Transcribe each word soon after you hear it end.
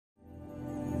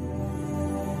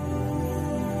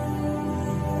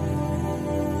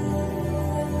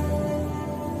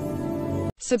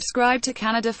Subscribe to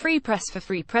Canada Free Press for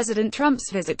free. President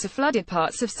Trump's visit to flooded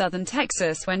parts of southern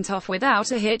Texas went off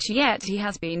without a hitch, yet he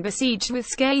has been besieged with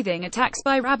scathing attacks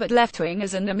by rabid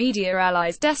left-wingers and the media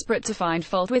allies desperate to find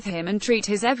fault with him and treat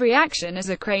his every action as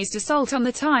a crazed assault on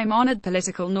the time-honored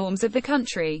political norms of the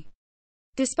country.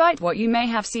 Despite what you may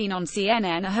have seen on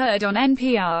CNN or heard on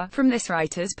NPR, from this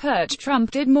writer's perch,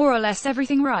 Trump did more or less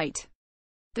everything right.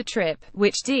 The trip,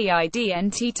 which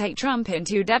didn't take Trump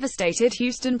into devastated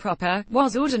Houston proper,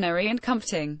 was ordinary and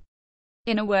comforting.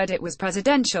 In a word, it was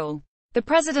presidential. The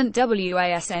president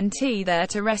wasn't there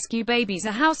to rescue babies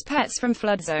or house pets from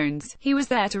flood zones. He was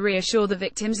there to reassure the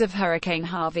victims of Hurricane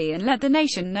Harvey and let the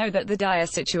nation know that the dire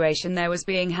situation there was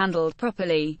being handled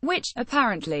properly, which,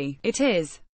 apparently, it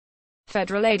is.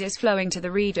 Federal aid is flowing to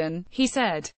the region, he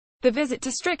said. The visit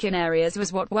to stricken areas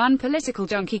was what one political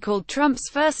junkie called Trump's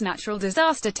first natural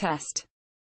disaster test.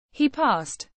 He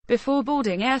passed. Before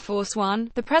boarding Air Force One,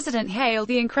 the president hailed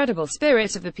the incredible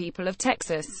spirit of the people of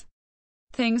Texas.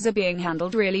 Things are being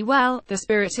handled really well, the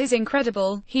spirit is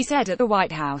incredible, he said at the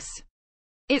White House.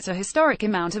 It's a historic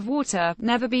amount of water,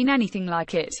 never been anything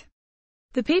like it.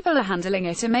 The people are handling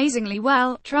it amazingly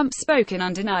well. Trump spoke in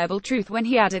undeniable truth when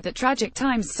he added that tragic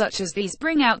times such as these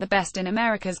bring out the best in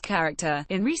America's character.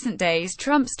 In recent days,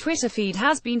 Trump's Twitter feed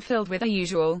has been filled with the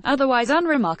usual, otherwise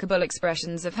unremarkable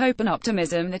expressions of hope and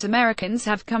optimism that Americans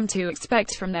have come to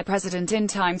expect from their president in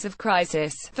times of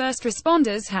crisis. First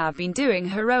responders have been doing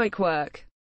heroic work.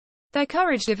 Their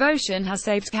courage, devotion has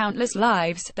saved countless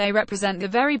lives. They represent the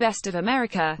very best of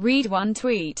America. Read one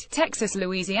tweet. Texas,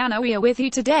 Louisiana, we are with you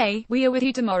today, we are with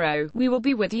you tomorrow, we will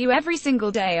be with you every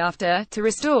single day after, to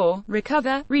restore,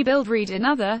 recover, rebuild. Read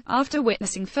another. After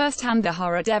witnessing firsthand the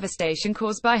horror devastation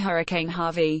caused by Hurricane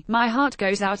Harvey, my heart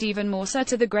goes out even more so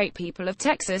to the great people of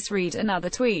Texas. Read another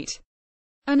tweet.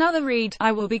 Another read.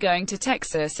 I will be going to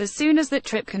Texas as soon as that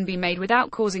trip can be made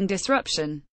without causing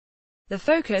disruption. The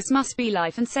focus must be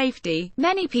life and safety.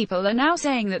 Many people are now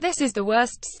saying that this is the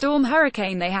worst storm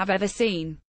hurricane they have ever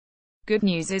seen. Good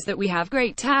news is that we have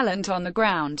great talent on the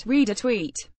ground. Read a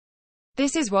tweet.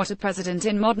 This is what a president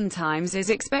in modern times is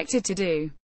expected to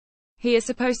do. He is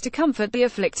supposed to comfort the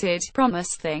afflicted,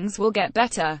 promise things will get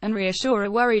better, and reassure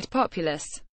a worried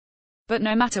populace. But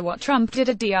no matter what Trump did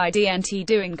or didn't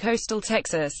do in coastal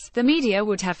Texas, the media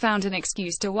would have found an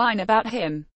excuse to whine about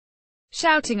him.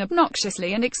 Shouting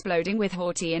obnoxiously and exploding with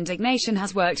haughty indignation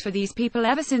has worked for these people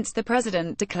ever since the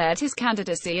president declared his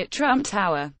candidacy at Trump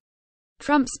Tower.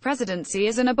 Trump's presidency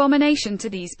is an abomination to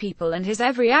these people and his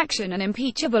every action an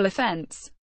impeachable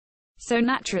offense. So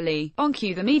naturally, on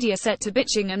cue the media set to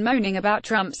bitching and moaning about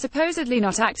Trump supposedly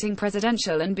not acting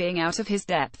presidential and being out of his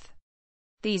depth.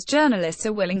 These journalists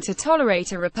are willing to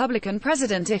tolerate a Republican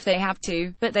president if they have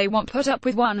to, but they won't put up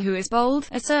with one who is bold,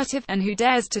 assertive, and who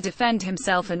dares to defend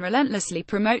himself and relentlessly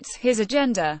promotes his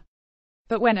agenda.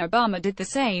 But when Obama did the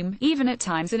same, even at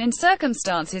times and in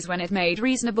circumstances when it made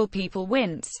reasonable people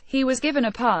wince, he was given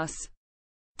a pass.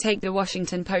 Take the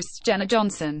Washington Post's Jenna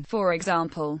Johnson, for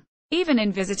example. Even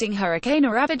in visiting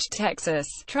hurricane-ravaged Texas,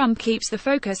 Trump keeps the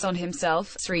focus on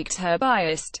himself, shrieked her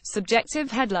biased,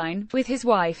 subjective headline, with his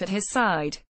wife at his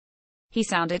side. He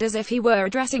sounded as if he were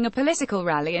addressing a political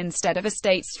rally instead of a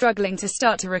state struggling to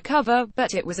start to recover,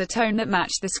 but it was a tone that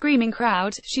matched the screaming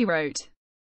crowd, she wrote.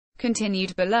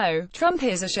 Continued below, Trump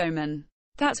is a showman.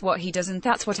 That's what he does and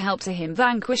that's what helped him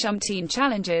vanquish umpteen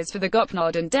challenges for the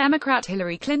GOP and Democrat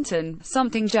Hillary Clinton,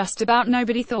 something just about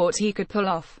nobody thought he could pull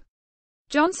off.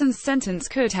 Johnson's sentence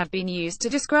could have been used to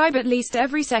describe at least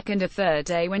every second of third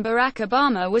day when Barack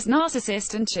Obama was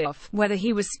narcissist and show-off, whether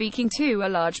he was speaking to a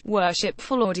large,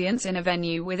 worshipful audience in a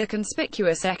venue with a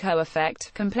conspicuous echo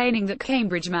effect, complaining that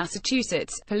Cambridge,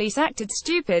 Massachusetts, police acted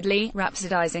stupidly,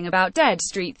 rhapsodizing about dead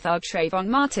street thug Trayvon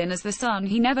Martin as the son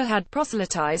he never had,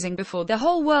 proselytizing before the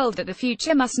whole world that the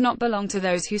future must not belong to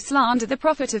those who slander the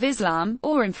Prophet of Islam,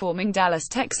 or informing Dallas,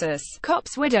 Texas,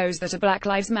 cops' widows that a Black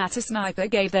Lives Matter sniper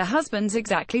gave their husbands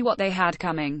exactly what they had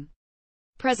coming.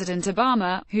 President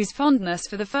Obama, whose fondness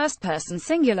for the first-person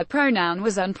singular pronoun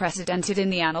was unprecedented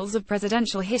in the annals of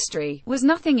presidential history, was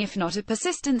nothing if not a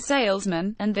persistent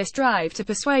salesman, and this drive to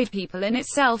persuade people in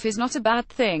itself is not a bad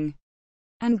thing.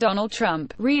 And Donald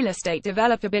Trump, real estate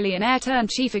developer billionaire turned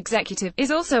chief executive,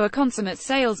 is also a consummate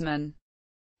salesman.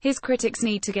 His critics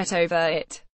need to get over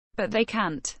it. But they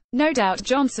can't. No doubt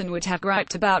Johnson would have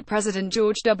griped about President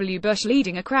George W. Bush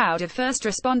leading a crowd of first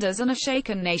responders on a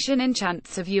shaken nation in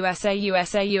chants of USA,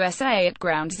 USA, USA at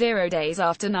Ground Zero days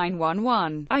after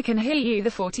 9/11. I can hear you, the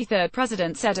 43rd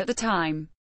president said at the time.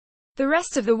 The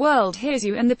rest of the world hears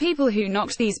you, and the people who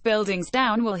knocked these buildings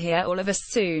down will hear all of us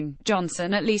soon.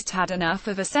 Johnson at least had enough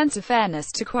of a sense of fairness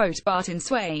to quote Barton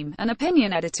Swaim, an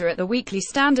opinion editor at the Weekly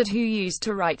Standard who used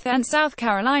to write then South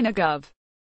Carolina Gov.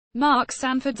 Mark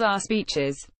Sanford's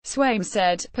speeches. Swaim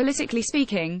said, "Politically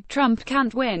speaking, Trump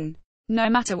can't win. No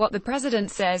matter what the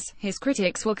president says, his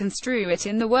critics will construe it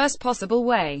in the worst possible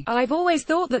way. I've always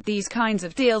thought that these kinds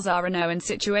of deals are a no-win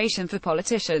situation for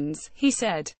politicians," he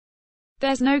said.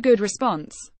 "There's no good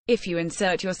response. If you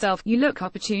insert yourself, you look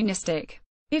opportunistic.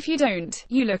 If you don't,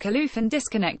 you look aloof and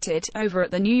disconnected." Over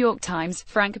at the New York Times,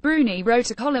 Frank Bruni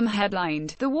wrote a column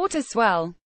headlined, "The Waters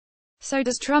Swell. So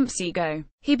does Trump's ego."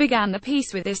 He began the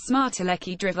piece with this smart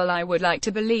alecky drivel: "I would like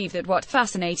to believe that what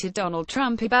fascinated Donald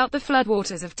Trump about the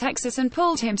floodwaters of Texas and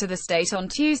pulled him to the state on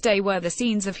Tuesday were the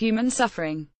scenes of human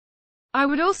suffering. I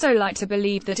would also like to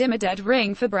believe that I'm a dead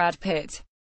ring for Brad Pitt.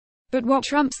 But what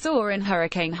Trump saw in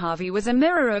Hurricane Harvey was a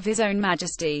mirror of his own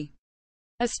majesty.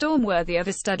 A storm worthy of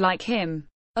a stud like him.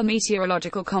 A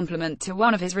meteorological compliment to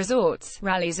one of his resorts,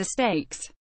 Rally's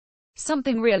Estates.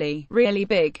 Something really, really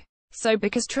big." So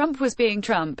because Trump was being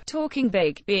Trump, talking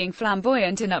big, being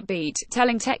flamboyant and upbeat,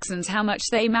 telling Texans how much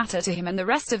they matter to him and the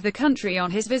rest of the country on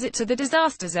his visit to the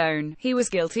disaster zone, he was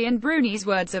guilty, in Bruni's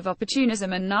words, of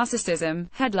opportunism and narcissism.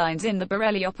 Headlines in the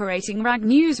Borelli operating rag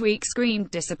Newsweek screamed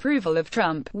disapproval of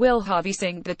Trump. Will Harvey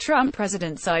sink the Trump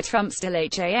presidency? Trump still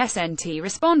hasn't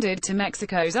responded to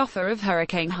Mexico's offer of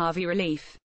Hurricane Harvey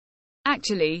relief.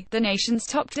 Actually, the nation's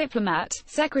top diplomat,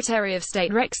 Secretary of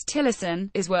State Rex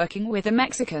Tillerson, is working with the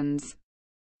Mexicans.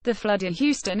 The flood in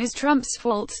Houston is Trump's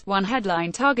fault. One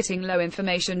headline targeting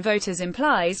low-information voters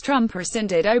implies Trump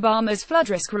rescinded Obama's flood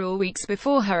risk rule weeks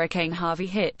before Hurricane Harvey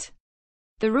hit.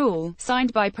 The rule,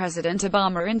 signed by President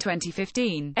Obama in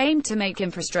 2015, aimed to make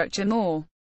infrastructure more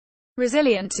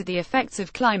resilient to the effects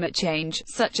of climate change,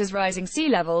 such as rising sea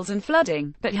levels and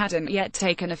flooding, but hadn't yet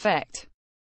taken effect.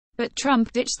 But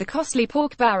Trump ditched the costly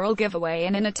pork barrel giveaway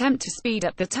in an attempt to speed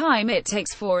up the time it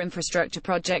takes for infrastructure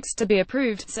projects to be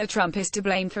approved, so Trump is to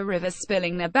blame for rivers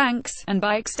spilling their banks, and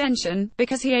by extension,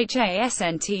 because he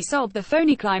hasn't solved the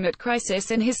phony climate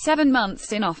crisis in his 7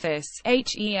 months in office.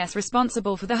 He's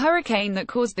responsible for the hurricane that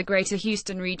caused the greater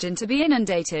Houston region to be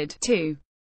inundated, too.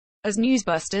 As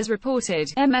Newsbusters reported,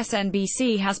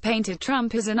 MSNBC has painted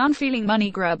Trump as an unfeeling money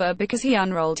grubber because he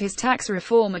unrolled his tax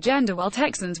reform agenda while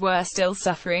Texans were still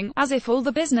suffering, as if all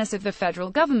the business of the federal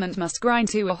government must grind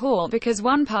to a halt because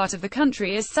one part of the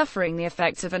country is suffering the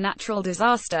effects of a natural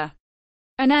disaster.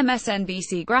 An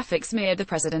MSNBC graphic smeared the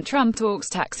President Trump talks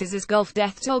taxes as Gulf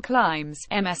death toll climbs.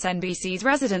 MSNBC's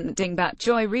resident dingbat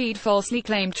Joy Reid falsely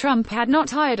claimed Trump had not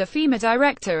hired a FEMA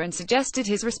director and suggested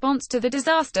his response to the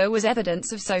disaster was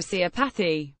evidence of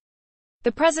sociopathy.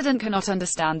 "The president cannot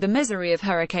understand the misery of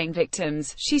hurricane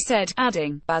victims," she said,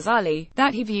 adding, bizarrely,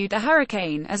 that he viewed the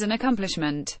hurricane as an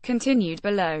accomplishment. Continued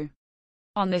below.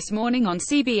 On This Morning on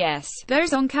CBS,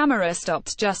 those on camera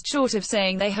stopped just short of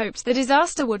saying they hoped the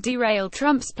disaster would derail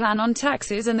Trump's plan on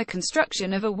taxes and the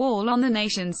construction of a wall on the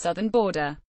nation's southern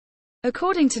border.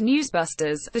 According to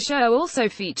Newsbusters, the show also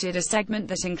featured a segment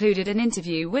that included an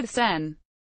interview with Sen.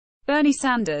 Bernie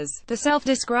Sanders, the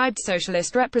self-described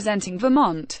socialist representing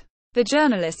Vermont. The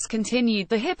journalists continued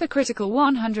the hypocritical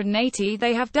 180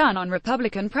 they have done on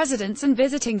Republican presidents and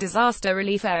visiting disaster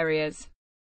relief areas.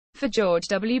 For George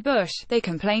W. Bush, they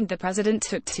complained the president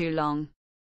took too long.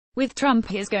 With Trump,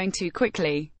 he is going too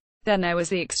quickly. Then there was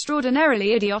the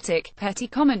extraordinarily idiotic, petty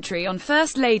commentary on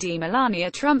First Lady Melania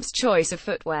Trump's choice of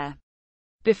footwear.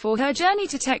 Before her journey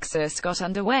to Texas got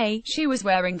underway, she was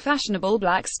wearing fashionable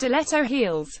black stiletto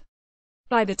heels.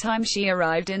 By the time she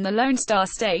arrived in the Lone Star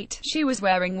State, she was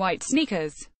wearing white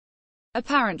sneakers.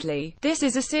 Apparently, this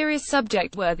is a serious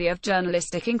subject worthy of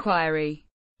journalistic inquiry.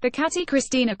 The catty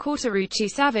Christina Cauterucci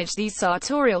savaged these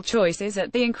sartorial choices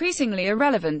at the increasingly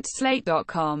irrelevant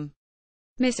Slate.com.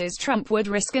 Mrs. Trump would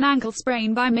risk an ankle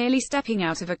sprain by merely stepping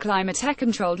out of a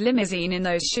climate-controlled limousine in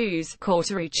those shoes,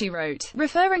 Cauterucci wrote,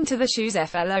 referring to the shoes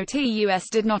FLOTUS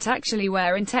did not actually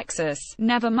wear in Texas,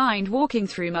 never mind walking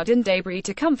through mud and debris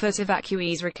to comfort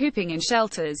evacuees recouping in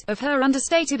shelters, of her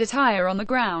understated attire on the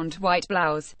ground, white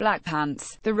blouse, black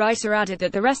pants. The writer added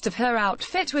that the rest of her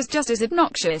outfit was just as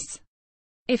obnoxious.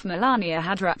 If Melania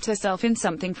had wrapped herself in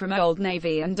something from Old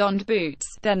Navy and donned boots,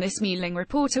 then this mealing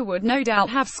reporter would no doubt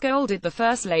have scolded the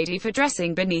First Lady for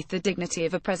dressing beneath the dignity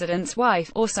of a president's wife,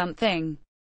 or something.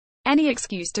 Any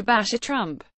excuse to bash at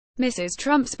Trump. Mrs.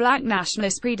 Trump's black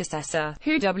nationalist predecessor,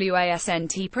 who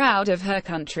wasn't proud of her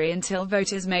country until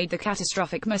voters made the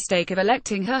catastrophic mistake of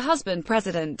electing her husband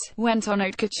president, went on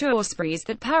haute couture sprees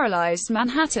that paralyzed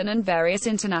Manhattan and various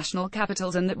international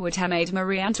capitals and that would have made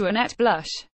Marie Antoinette blush.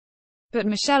 But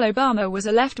Michelle Obama was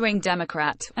a left-wing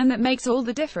Democrat, and that makes all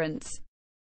the difference.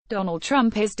 Donald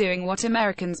Trump is doing what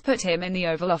Americans put him in the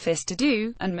Oval Office to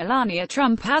do, and Melania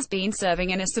Trump has been serving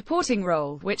in a supporting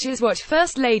role, which is what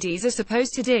First Ladies are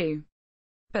supposed to do.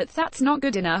 But that's not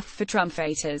good enough for Trump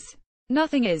haters.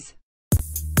 Nothing is.